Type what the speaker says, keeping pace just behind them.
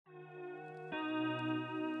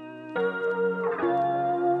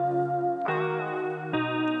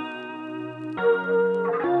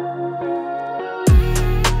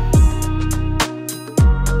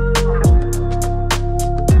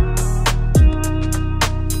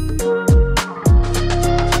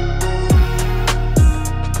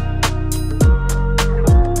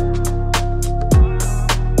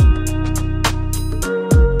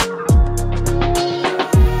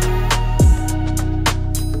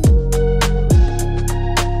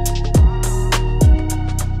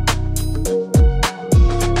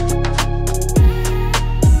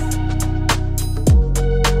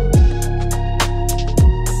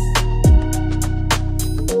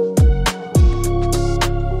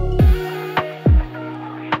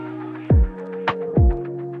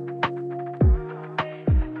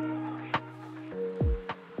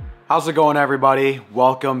How's it going, everybody?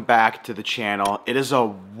 Welcome back to the channel. It is a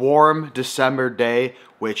warm December day,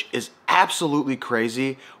 which is absolutely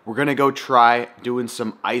crazy. We're gonna go try doing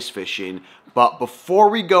some ice fishing. But before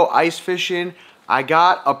we go ice fishing, I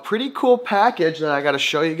got a pretty cool package that I gotta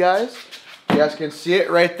show you guys. You guys can see it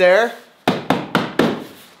right there.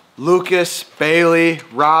 Lucas, Bailey,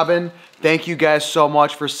 Robin, thank you guys so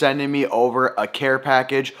much for sending me over a care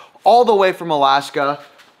package all the way from Alaska.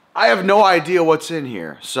 I have no idea what's in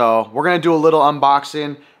here, so we're gonna do a little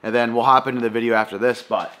unboxing and then we'll hop into the video after this,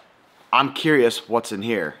 but I'm curious what's in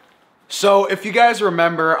here. So if you guys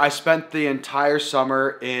remember, I spent the entire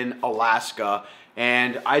summer in Alaska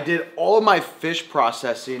and I did all of my fish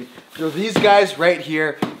processing through these guys right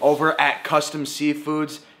here over at Custom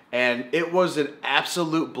Seafoods, and it was an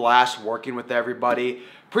absolute blast working with everybody.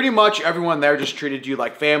 Pretty much everyone there just treated you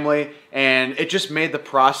like family, and it just made the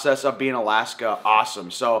process of being in Alaska awesome.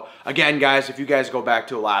 So again, guys, if you guys go back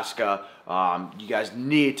to Alaska, you guys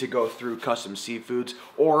need to go through Custom Seafoods,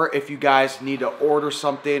 or if you guys need to order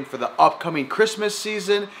something for the upcoming Christmas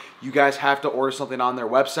season, you guys have to order something on their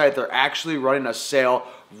website. They're actually running a sale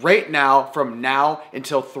right now from now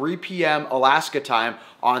until 3 p.m. Alaska time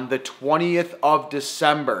on the 20th of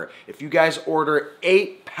December. If you guys order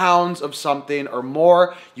 8 pounds of something or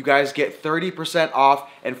more, you guys get 30% off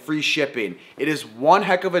and free shipping. It is one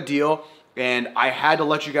heck of a deal, and I had to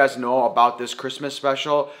let you guys know about this Christmas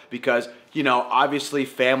special because, you know, obviously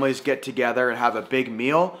families get together and have a big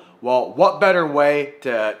meal. Well, what better way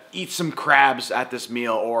to eat some crabs at this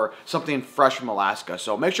meal or something fresh from Alaska?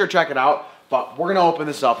 So make sure to check it out. But we're gonna open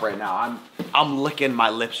this up right now. I'm licking my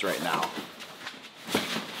lips right now.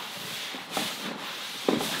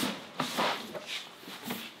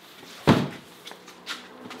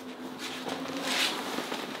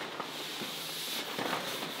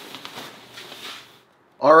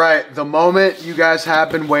 All right, the moment you guys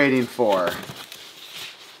have been waiting for.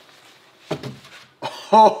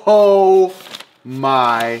 Oh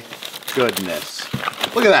my goodness.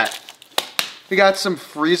 Look at that. We got some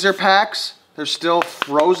freezer packs. They're still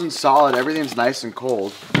frozen solid. Everything's nice and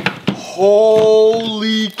cold.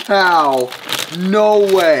 Holy cow. No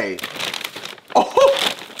way.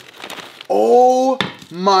 Oh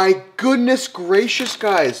my goodness gracious,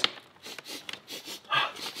 guys.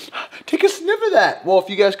 Take a sniff of that. Well, if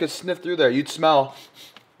you guys could sniff through there, you'd smell.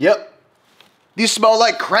 Yep. These smell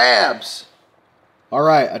like crabs. All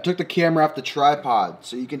right, I took the camera off the tripod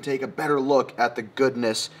so you can take a better look at the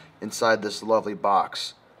goodness inside this lovely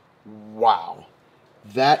box. Wow.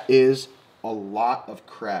 That is a lot of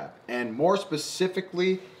crab. And more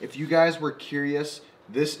specifically, if you guys were curious,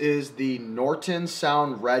 this is the Norton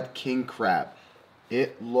Sound Red King Crab.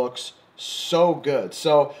 It looks so good.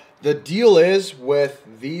 So the deal is with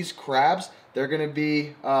these crabs, they're gonna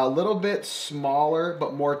be a little bit smaller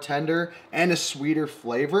but more tender and a sweeter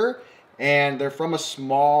flavor. And they're from a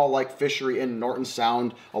small like fishery in Norton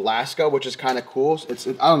Sound, Alaska, which is kind of cool. I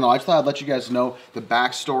don't know, I just thought I'd let you guys know the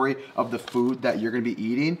backstory of the food that you're gonna be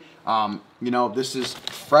eating. You know, this is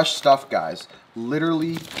fresh stuff, guys.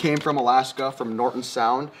 Literally came from Alaska, from Norton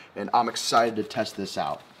Sound, and I'm excited to test this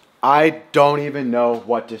out. I don't even know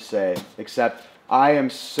what to say, except I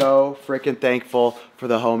am so freaking thankful for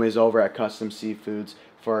the homies over at Custom Seafoods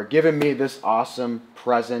for giving me this awesome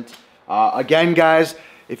present. Again, guys,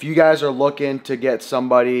 if you guys are looking to get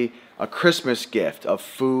somebody a Christmas gift of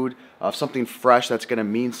food, of something fresh that's gonna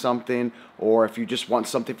mean something, or if you just want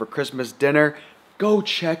something for Christmas dinner, go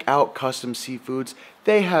check out Custom Seafoods.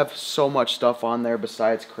 They have so much stuff on there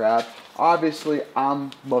besides crab. Obviously,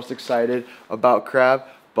 I'm most excited about crab,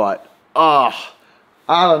 but I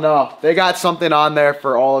don't know. They got something on there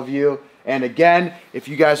for all of you. And again, if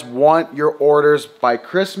you guys want your orders by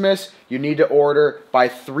Christmas, you need to order by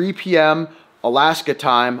 3 p.m. Alaska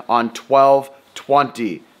time on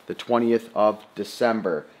 12/20, the 20th of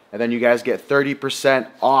December. And then you guys get 30%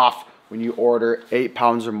 off when you order 8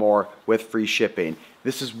 pounds or more with free shipping.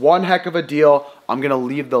 This is one heck of a deal. I'm gonna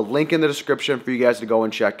leave the link in the description for you guys to go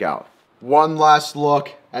and check out. One last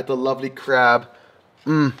look at the lovely crab.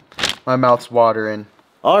 My mouth's watering.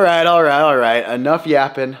 All right. Enough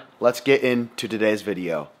yapping. Let's get into today's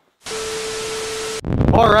video.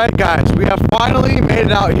 All right, guys, we have finally made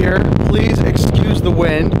it out here. Please excuse the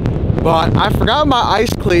wind, but I forgot my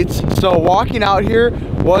ice cleats, so walking out here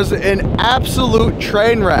was an absolute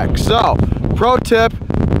train wreck. So, pro tip,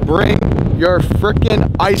 bring your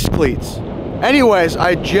freaking ice cleats. Anyways,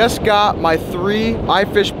 I just got my 3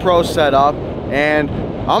 iFish Pro set up, and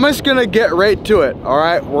I'm just gonna get right to it, all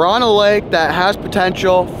right? We're on a lake that has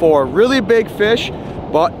potential for really big fish,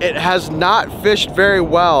 but it has not fished very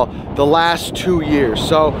well the last 2 years.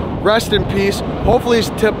 So rest in peace. Hopefully these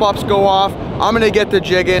tip-ups go off. I'm gonna get to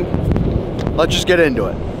jigging. Let's just get into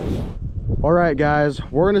it. All right, guys,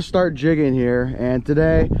 we're gonna start jigging here, and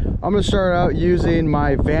today I'm gonna start out using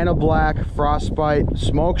my Vanna Black Frostbite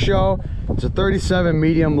Smoke Show. It's a 37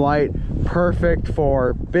 medium light, perfect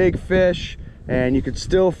for big fish, and you can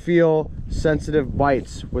still feel sensitive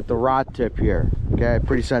bites with the rod tip here. Okay,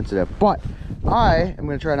 pretty sensitive. But I am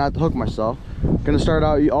gonna try not to hook myself. I'm gonna start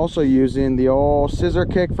out also using the old scissor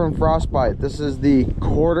kick from Frostbite. This is the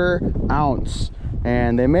 1/4 ounce,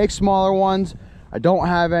 and they make smaller ones. I don't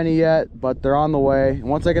have any yet, but they're on the way. And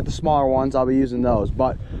once I get the smaller ones, I'll be using those.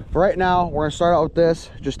 But for right now, we're gonna start out with this.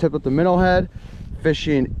 Just tip with the minnow head,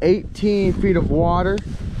 fishing 18 feet of water,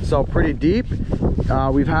 so pretty deep.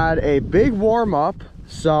 We've had a big warm up,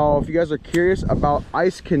 so if you guys are curious about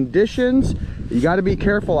ice conditions, you gotta be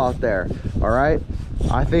careful out there, all right?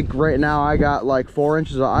 I think right now I got like 4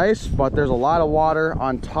 inches of ice, but there's a lot of water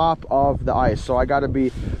on top of the ice, so I gotta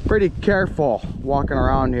be pretty careful walking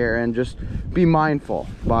around here and just be mindful.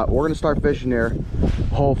 But we're gonna start fishing here.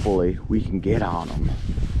 Hopefully we can get on them.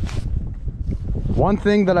 One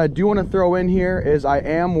thing that I do want to throw in here is I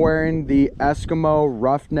am wearing the Eskimo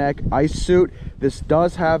Roughneck ice suit. This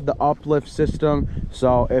does have the uplift system,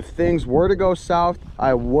 so if things were to go south,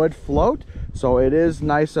 I would float. So it is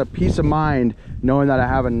nice, a peace of mind knowing that I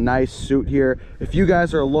have a nice suit here. If you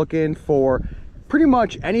guys are looking for pretty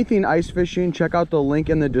much anything ice fishing, check out the link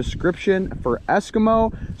in the description for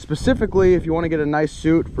Eskimo. Specifically, if you want to get a nice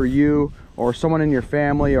suit for you or someone in your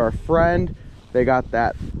family or a friend, they got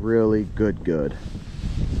that really good.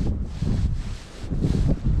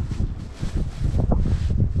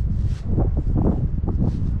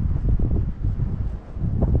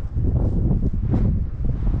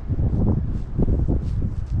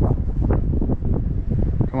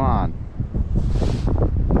 Come on.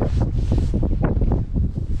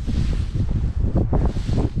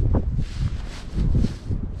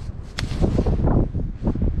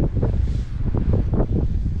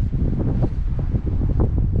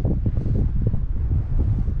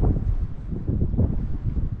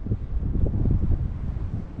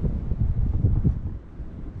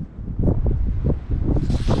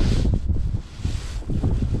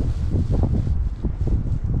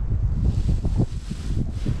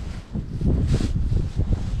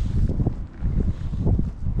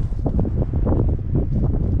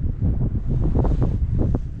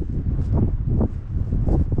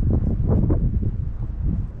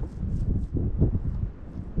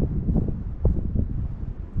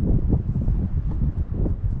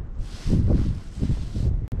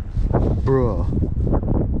 Bruh.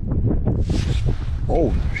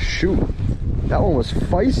 Oh shoot, that one was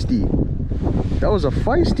feisty. That was a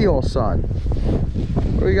feisty old son.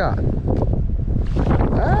 What do we got?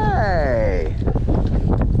 Hey!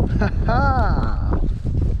 Ha!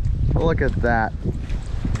 Look at that.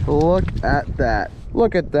 Look at that.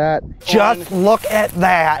 Look at that. Just look at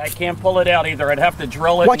that. I can't pull it out either. I'd have to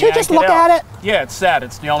drill it. Why don't you just look at it? Yeah, it's sad.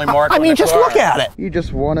 It's the only mark. I mean, just look at it. You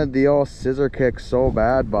just wanted the old scissor kick so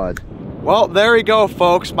bad, bud. Well, there we go,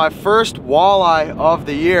 folks. My first walleye of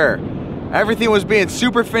the year. Everything was being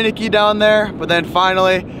super finicky down there, but then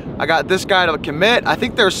finally, I got this guy to commit. I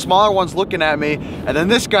think there's smaller ones looking at me, and then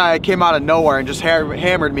this guy came out of nowhere and just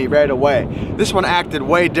hammered me right away. This one acted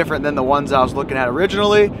way different than the ones I was looking at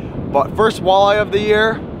originally, but first walleye of the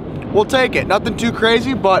year, we'll take it. Nothing too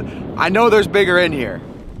crazy, but I know there's bigger in here.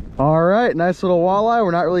 All right, nice little walleye.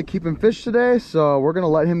 We're not really keeping fish today, so we're gonna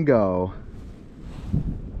let him go.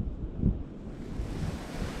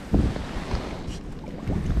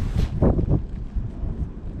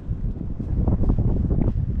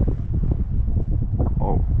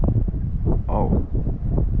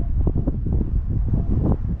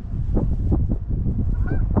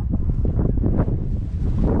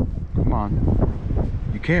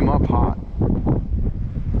 Came up hot.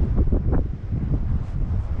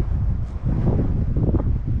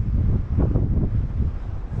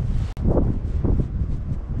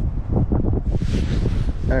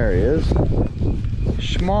 There he is.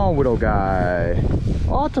 Small little guy.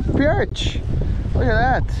 Oh, it's a perch. Look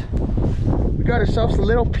at that. We got ourselves a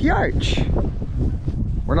little perch.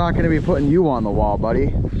 We're not going to be putting you on the wall,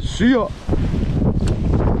 buddy. See ya.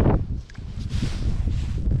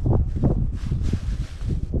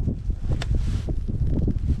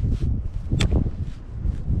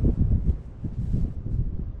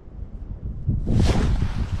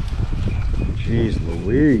 Jeez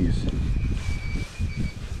Louise.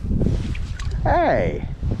 Hey,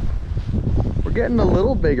 we're getting a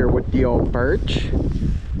little bigger with the old perch.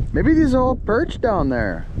 Maybe these are all perch down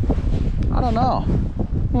there. I don't know.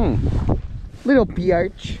 Little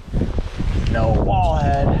perch. No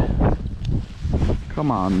wallhead.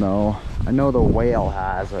 Come on though. I know the whale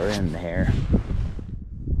eyes are in there.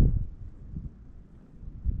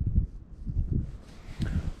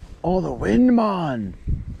 Oh, the windmon.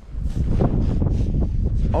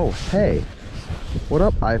 Oh, hey. What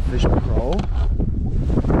up, iFish Pro?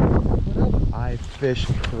 What up, iFish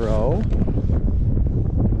Pro?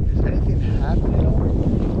 Is anything happening over here?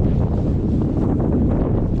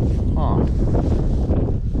 Huh.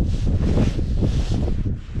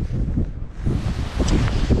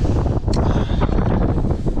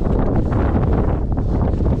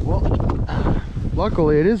 Well,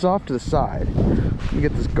 luckily it is off to the side. Let me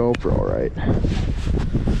get this GoPro right.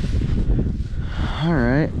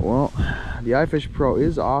 Alright, well, the iFish Pro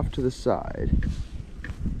is off to the side.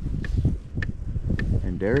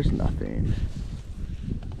 And there's nothing.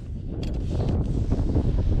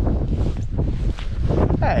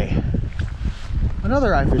 Hey,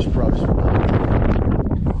 another iFish Pro just went off.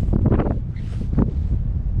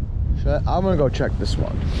 I'm gonna go check this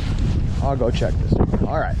one. I'll go check this one.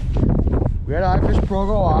 Alright. We had iFish Pro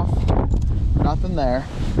go off. Nothing there.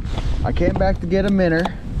 I came back to get a minnow.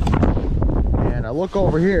 And I look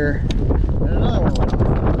over here, and another one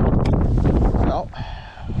went off.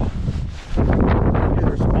 So, do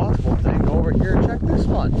the responsible thing, go over here and check this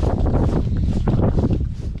one.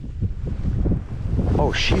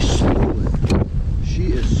 Oh, she's smooth.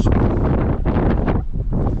 She is smooth.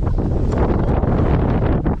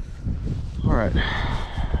 All right,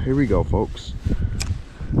 here we go, folks.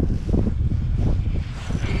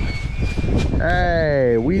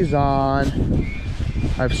 Hey, we's on.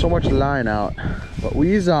 I have so much line out, but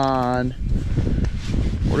we's on.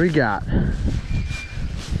 What do we got?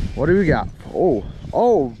 What do we got?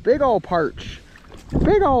 Oh, big old perch.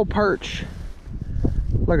 Big old perch.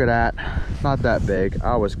 Look at that. Not that big.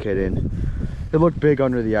 I was kidding. It looked big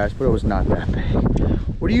under the ice, but it was not that big.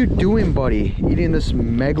 What are you doing, buddy? Eating this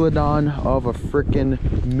megalodon of a frickin'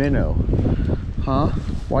 minnow. Huh?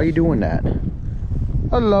 Why are you doing that?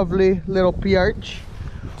 A lovely little perch.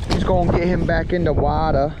 He's gonna get him back in the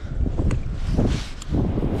water.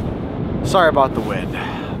 Sorry about the wind,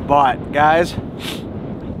 but guys,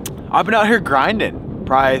 I've been out here grinding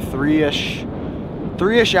probably three-ish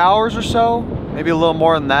hours or so, maybe a little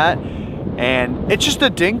more than that, and it's just a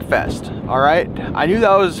dink fest. All right, I knew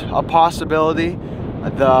that was a possibility.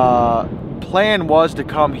 The plan was to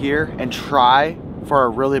come here and try for a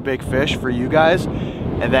really big fish for you guys,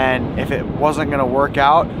 and then if it wasn't gonna work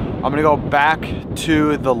out, I'm gonna go back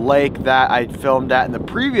to the lake that I filmed at in the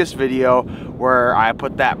previous video where I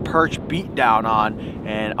put that perch beat down on,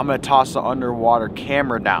 and I'm gonna toss the underwater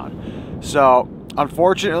camera down. So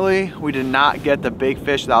unfortunately, we did not get the big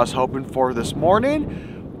fish that I was hoping for this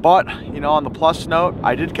morning, but you know, on the plus note,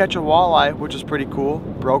 I did catch a walleye, which is pretty cool.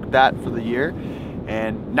 Broke that for the year.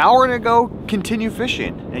 And now we're gonna go continue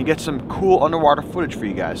fishing and get some cool underwater footage for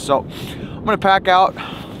you guys. So I'm gonna pack out,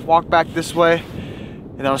 walk back this way,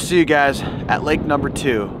 and I'll see you guys at lake number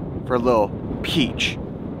 2 for a little peach.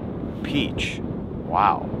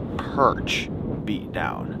 Wow, perch beat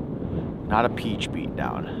down. Not a peach beat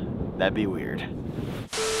down. That'd be weird.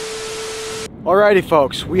 Alrighty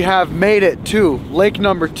folks, we have made it to lake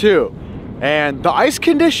number 2. And the ice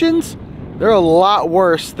conditions, they're a lot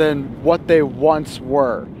worse than what they once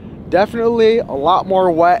were. Definitely a lot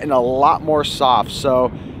more wet and a lot more soft.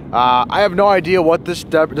 So I have no idea what this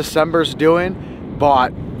December's doing,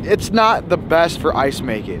 but it's not the best for ice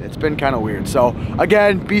making. It's been kind of weird. So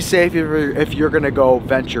again, be safe if you're gonna go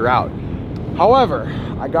venture out. However,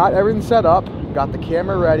 I got everything set up, got the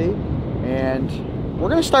camera ready, and we're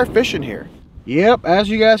gonna start fishing here. Yep, as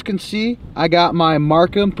you guys can see, I got my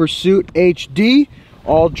Markham Pursuit HD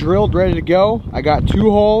all drilled, ready to go. I got 2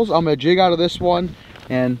 holes. I'm gonna jig out of this one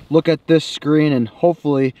and look at this screen and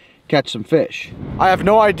hopefully catch some fish. I have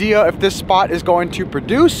no idea if this spot is going to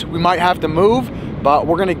produce. We might have to move, but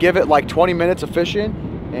we're gonna give it like 20 minutes of fishing,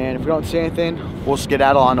 and if we don't see anything, we'll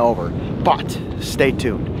skedaddle on over. But stay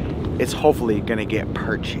tuned. It's hopefully gonna get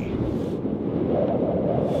perchy.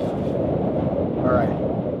 All right.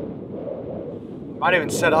 Not even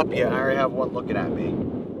set up yet. I already have one looking at me.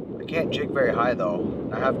 I can't jig very high though.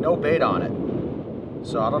 I have no bait on it,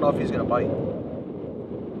 so I don't know if he's gonna bite.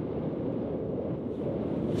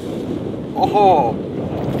 Oh,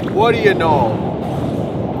 what do you know?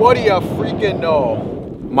 What do you freaking know?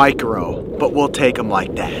 Micro, but we'll take them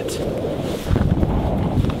like that.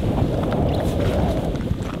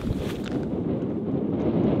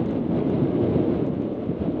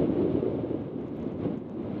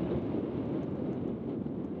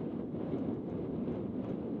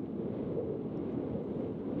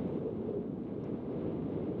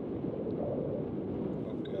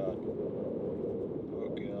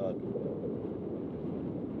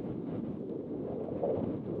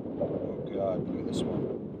 this one.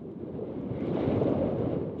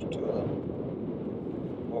 There's two of them.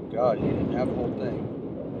 Oh God, he didn't have the whole thing.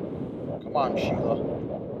 Come on, Sheila.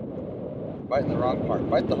 Biting the wrong part.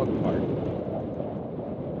 Bite the hook part.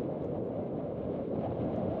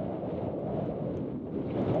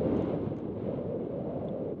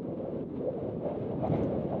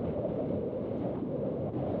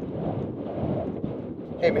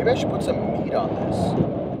 Hey, maybe I should put some meat on this.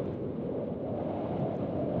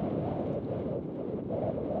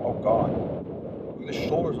 Oh God. Look at the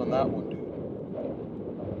shoulders on that one, dude.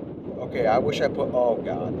 Okay, I wish I put, oh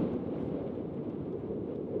God.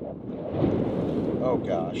 Oh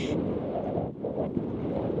gosh.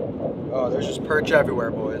 Oh, there's just perch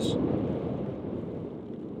everywhere, boys.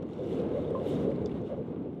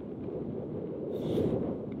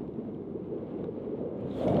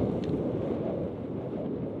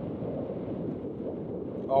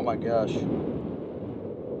 Oh my gosh.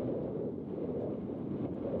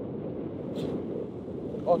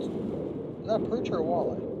 Oh, is that a perch or a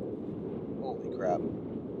walleye? Holy crap.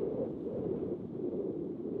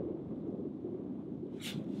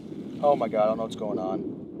 Oh my God, I don't know what's going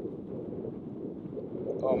on.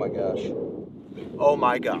 Oh my gosh. Oh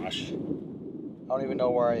my gosh. I don't even know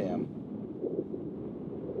where I am.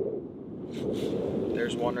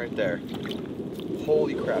 There's one right there.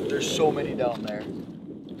 Holy crap, there's so many down there.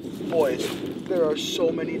 Boys, there are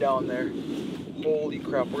so many down there. Holy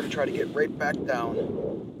crap, we're gonna try to get right back down.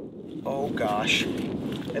 Oh gosh.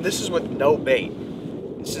 And this is with no bait.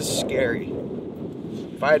 This is scary.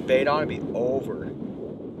 If I had bait on, it'd be over.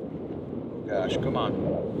 Oh gosh, come on.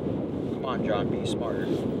 Come on, John, be smarter.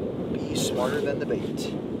 Be smarter than the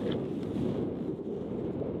bait.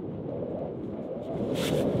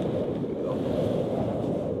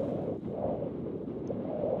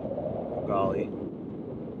 Oh golly.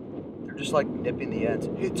 They're just like nipping the ends.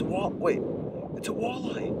 Hey, it's a wait, it's a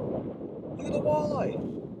walleye. Look at the walleye.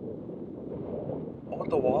 I want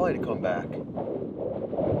the walleye to come back.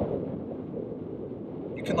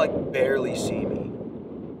 You can like barely see me.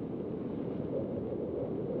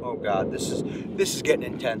 Oh God, this is getting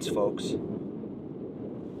intense, folks.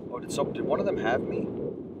 Oh, did one of them have me?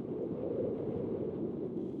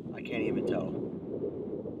 I can't even tell.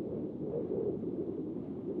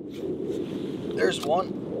 There's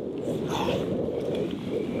one.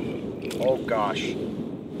 Oh gosh.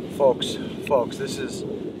 Folks, this is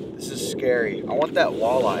scary. I want that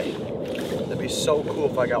walleye. That'd be so cool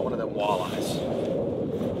if I got one of them walleyes.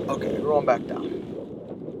 Okay, we're going back down.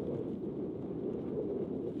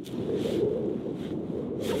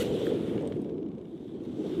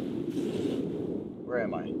 Where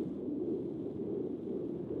am I?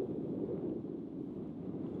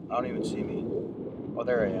 I don't even see me. Oh,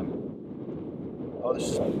 there I am. Oh,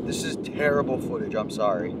 this is terrible footage. I'm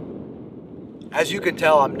sorry. As you can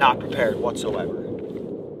tell, I'm not prepared whatsoever.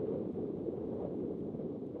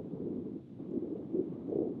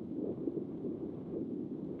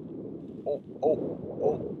 Oh.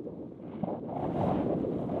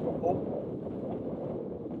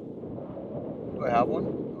 Do I have one?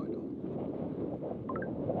 No, I don't.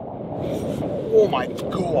 Oh my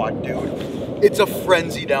God, dude. It's a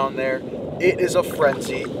frenzy down there. It is a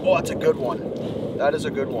frenzy. Oh, that's a good one. That is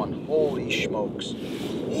a good one. Holy smokes.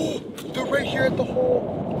 Oh, they're right here at the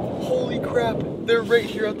hole. Holy crap. They're right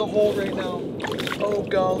here at the hole right now. Oh,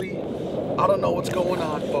 golly. I don't know what's going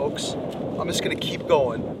on, folks. I'm just going to keep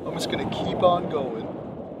going. I'm just going to keep on going.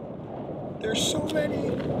 There's so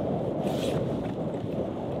many.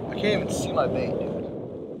 I can't even see my bait, dude.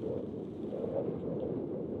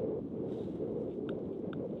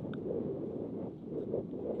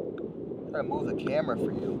 I'm trying to move the camera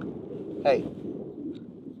for you. Hey.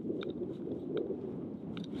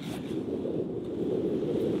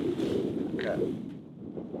 Okay.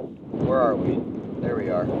 Where are we? There we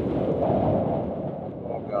are.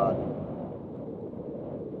 Oh God.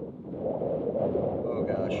 Oh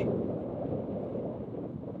gosh.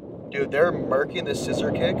 Dude, they're murking the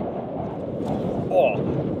scissor kick.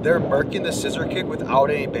 Oh, they're murking the scissor kick without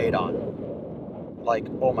any bait on. Like,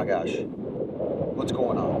 oh my gosh. What's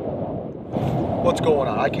going on? What's going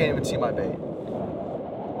on? I can't even see my bait.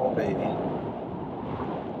 Oh baby.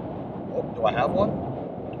 Oh, do I have one?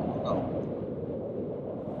 No.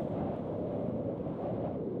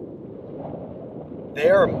 They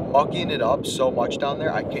are mucking it up so much down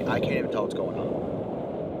there. I can't even tell what's going on.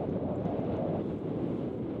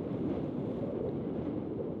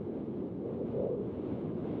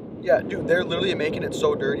 Yeah, dude, they're literally making it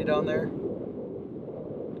so dirty down there.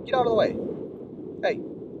 Get out of the way. Hey.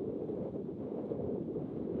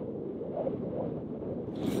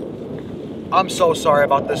 I'm so sorry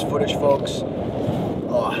about this footage, folks.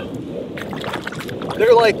 Oh.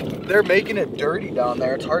 They're making it dirty down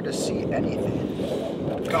there. It's hard to see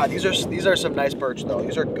anything. God, these are some nice perch though.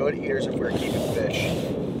 These are good eaters if we're keeping fish.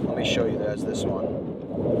 Let me show you this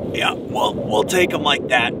one. Yeah, we'll take them like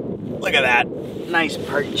that. Look at that. Nice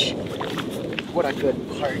perch. What a good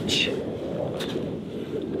perch.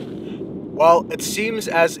 Well, it seems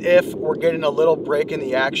as if we're getting a little break in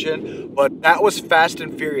the action, but that was fast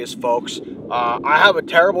and furious, folks. I have a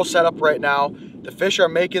terrible setup right now. The fish are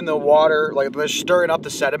making the water, like they're stirring up the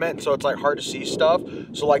sediment, so it's like hard to see stuff.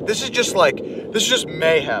 So like this is just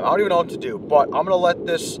mayhem. I don't even know what to do, but I'm gonna let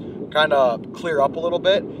this kind of clear up a little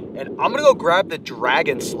bit, and I'm gonna go grab the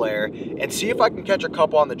Dragon Slayer and see if I can catch a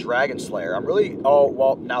couple on the Dragon Slayer. Oh,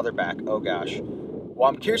 well, now they're back. Oh gosh. Well,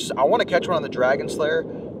 I'm curious. I want to catch one on the Dragon Slayer,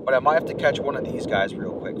 but I might have to catch one of these guys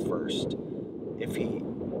real quick first, if he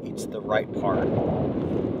eats the right part.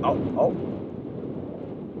 Oh.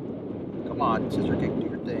 Come on, Scissor Kick, do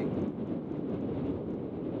your thing.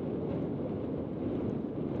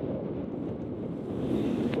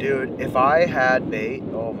 Dude, if I had bait,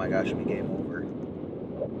 oh my gosh, it'd be game over.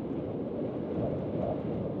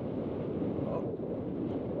 Oh.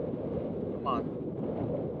 Come on.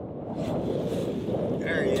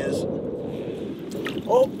 There he is.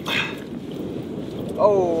 Oh.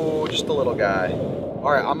 Oh, just a little guy. All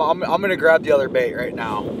right, I'm gonna grab the other bait right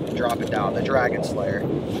now. Drop it down, the Dragon Slayer.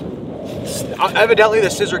 Evidently, the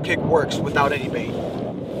Scissor Kick works without any bait.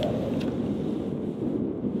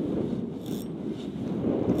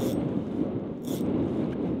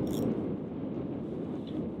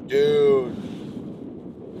 Dude,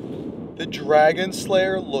 the Dragon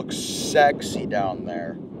Slayer looks sexy down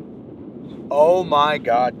there. Oh my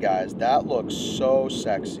God, guys, that looks so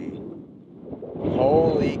sexy.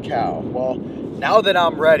 Holy cow. Well, now that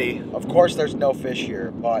I'm ready, of course there's no fish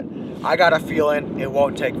here, but I got a feeling it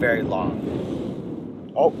won't take very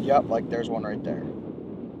long. Oh, yep, like there's one right there.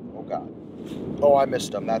 Oh God. Oh, I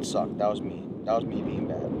missed him. That sucked. That was me. That was me being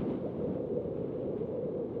bad.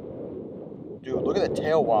 Dude, look at the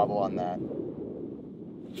tail wobble on that.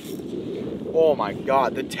 Oh my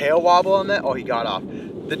God, the tail wobble on that? Oh, he got off.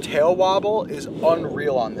 The tail wobble is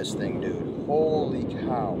unreal on this thing, dude. Holy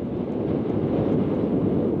cow.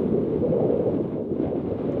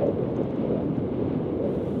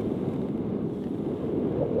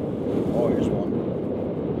 Oh, here's one.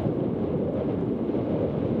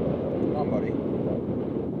 Come on, buddy.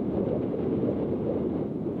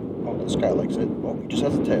 Oh, this guy likes it. Oh, he just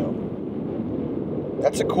has a tail.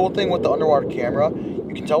 That's the cool thing with the underwater camera.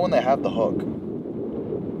 You can tell when they have the hook.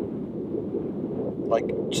 Like,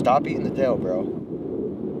 stop eating the tail, bro.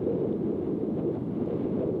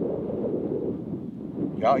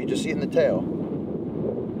 No, you're just eating the tail.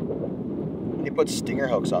 He put stinger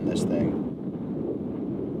hooks on this thing.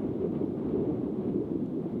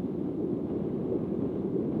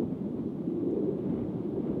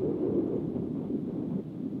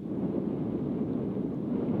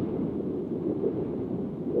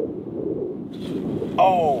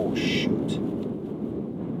 Oh, shoot.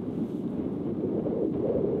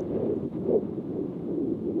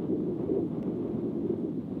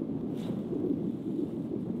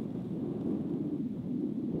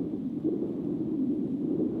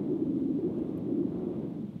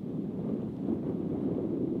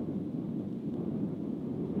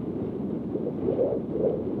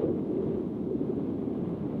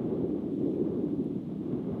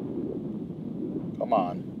 Come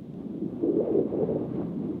on.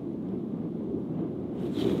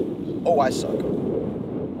 Oh, I suck.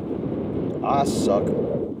 I suck.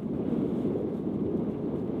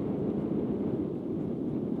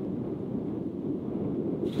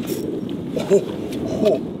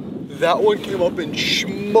 Oh, that one came up and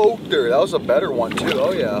smoked her. That was a better one too.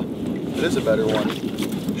 Oh yeah, it is a better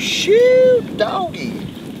one. Shoot, doggy.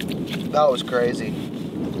 That was crazy.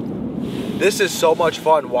 This is so much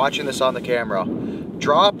fun watching this on the camera.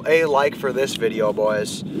 Drop a like for this video,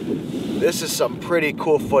 boys. This is some pretty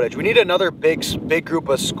cool footage. We need another big group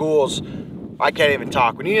of schools. I can't even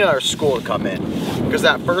talk. We need another school to come in, because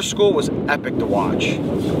that first school was epic to watch.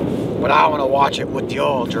 But I want to watch it with the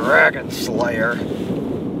old Dragon Slayer.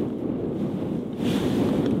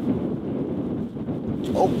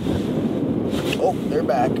 Oh, they're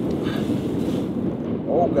back.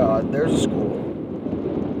 Oh God, there's a school.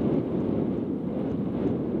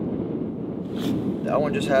 That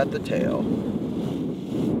one just had the tail.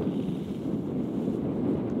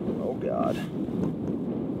 Oh God.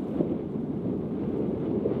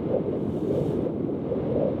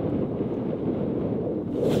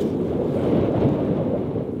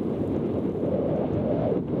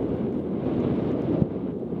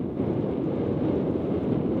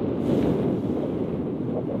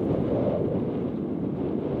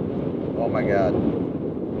 my god.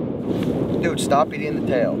 Dude, stop eating the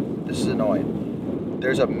tail. This is annoying.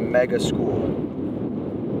 There's a mega school.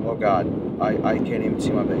 Oh god. I can't even see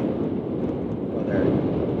my bait. Oh, there.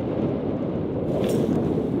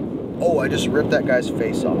 Oh, I just ripped that guy's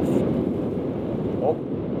face off. Oh.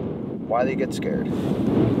 Why they get scared?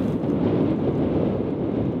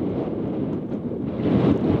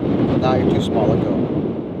 Nah, you're too small. Let go.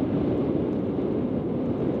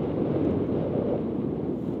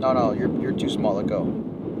 No, you're too small. Let go.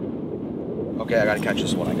 Okay, I gotta catch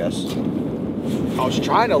this one, I guess. I was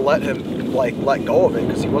trying to let him, like, let go of it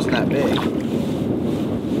because he wasn't that big.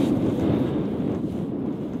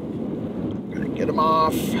 Gotta get him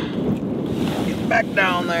off. Get back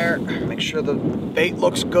down there. Make sure the bait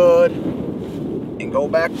looks good. And go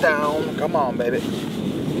back down. Come on, baby.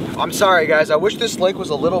 I'm sorry, guys. I wish this lake was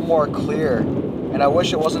a little more clear. And I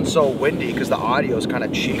wish it wasn't so windy because the audio is kind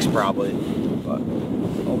of cheeks probably. But,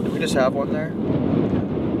 oh, did we just have one there?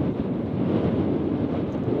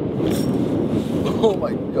 Oh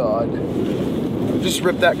my god. Just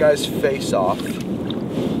ripped that guy's face off.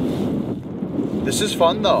 This is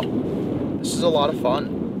fun though. This is a lot of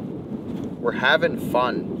fun. We're having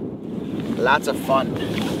fun. Lots of fun.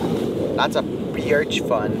 Lots of beach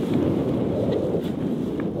fun.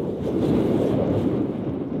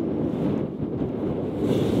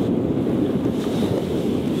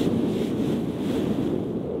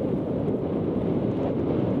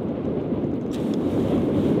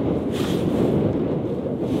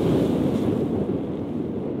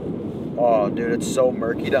 Oh, dude, it's so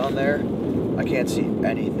murky down there. I can't see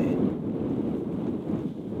anything.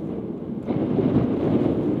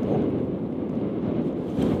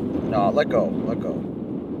 No, let go, let go.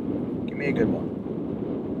 Give me a good one.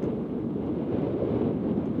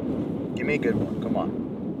 Give me a good one, come on.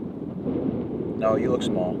 No, you look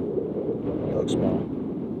small. You look small.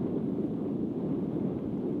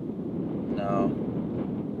 No.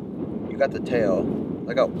 You got the tail.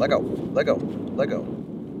 Let go, let go, let go, let go.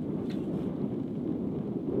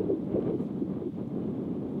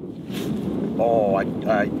 Oh, I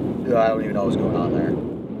don't even know what's going on there.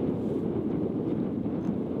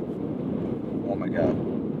 Oh my god.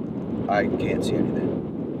 I can't see anything.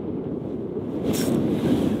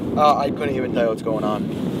 I couldn't even tell you what's going on.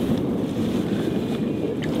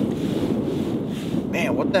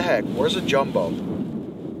 Man, what the heck? Where's a jumbo?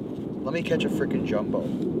 Let me catch a freaking jumbo.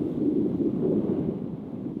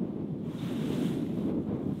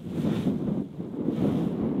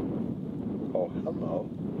 Oh, hello.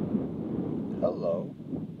 Hello.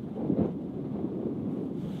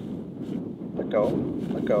 Let go.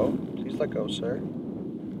 Let go. Please let go, sir.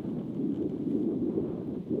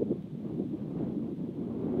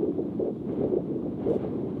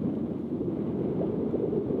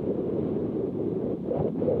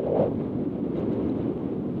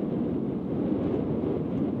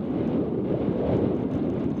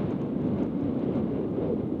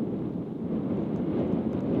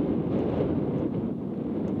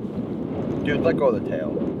 Dude, let go of the tail.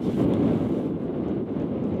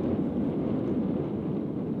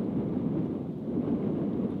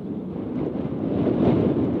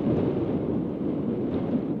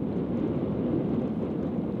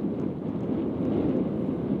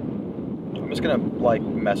 I'm just gonna, like,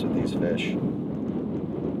 mess with these fish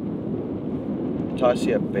until I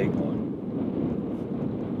see a big one.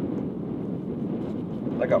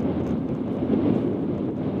 Let go.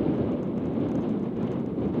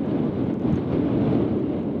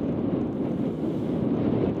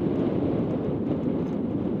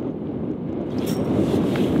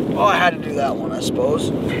 Oh, I had to do that one, I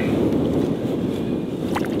suppose.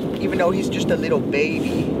 Even though he's just a little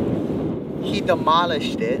baby, he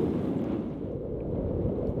demolished it.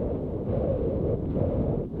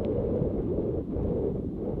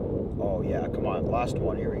 Oh yeah, come on, last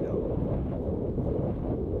one, here we go.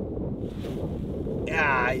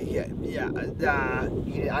 Yeah,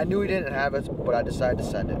 I knew he didn't have it, but I decided to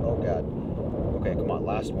send it. Oh god. Okay, come on,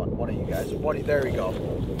 last one. One of you guys. There we go.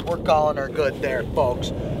 We're calling her good there,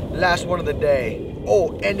 folks. Last one of the day.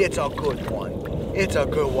 Oh, and it's a good one. It's a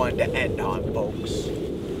good one to end on, folks.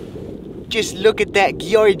 Just look at that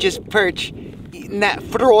gorgeous perch eating that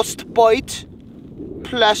frostbite.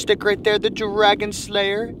 Plastic right there, the Dragon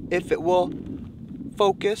Slayer, if it will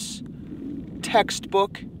focus.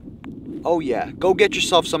 Textbook. Oh yeah, go get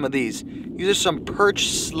yourself some of these. These are some perch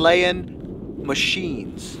slaying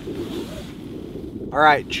machines. All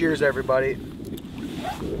right, cheers everybody.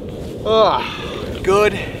 Oh,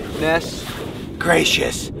 goodness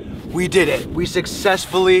gracious. We did it. We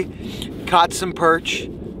successfully caught some perch,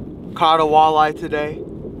 caught a walleye today,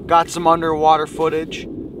 got some underwater footage,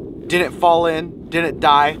 didn't fall in, didn't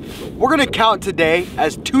die. We're gonna count today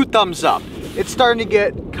as 2 thumbs up. It's starting to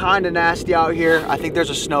get kind of nasty out here. I think there's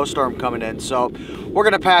a snowstorm coming in, so we're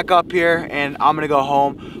gonna pack up here and I'm gonna go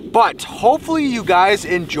home. But hopefully you guys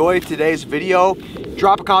enjoyed today's video.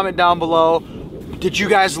 Drop a comment down below. Did you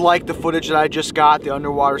guys like the footage that I just got, the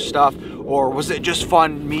underwater stuff? Or was it just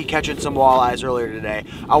fun me catching some walleyes earlier today?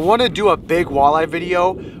 I want to do a big walleye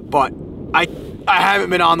video, but I haven't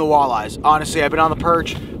been on the walleyes. Honestly, I've been on the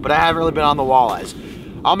perch, but I haven't really been on the walleyes.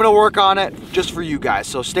 I'm gonna work on it just for you guys,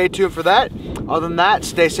 so stay tuned for that. Other than that,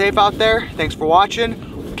 stay safe out there. Thanks for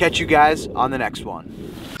watching. Catch you guys on the next one.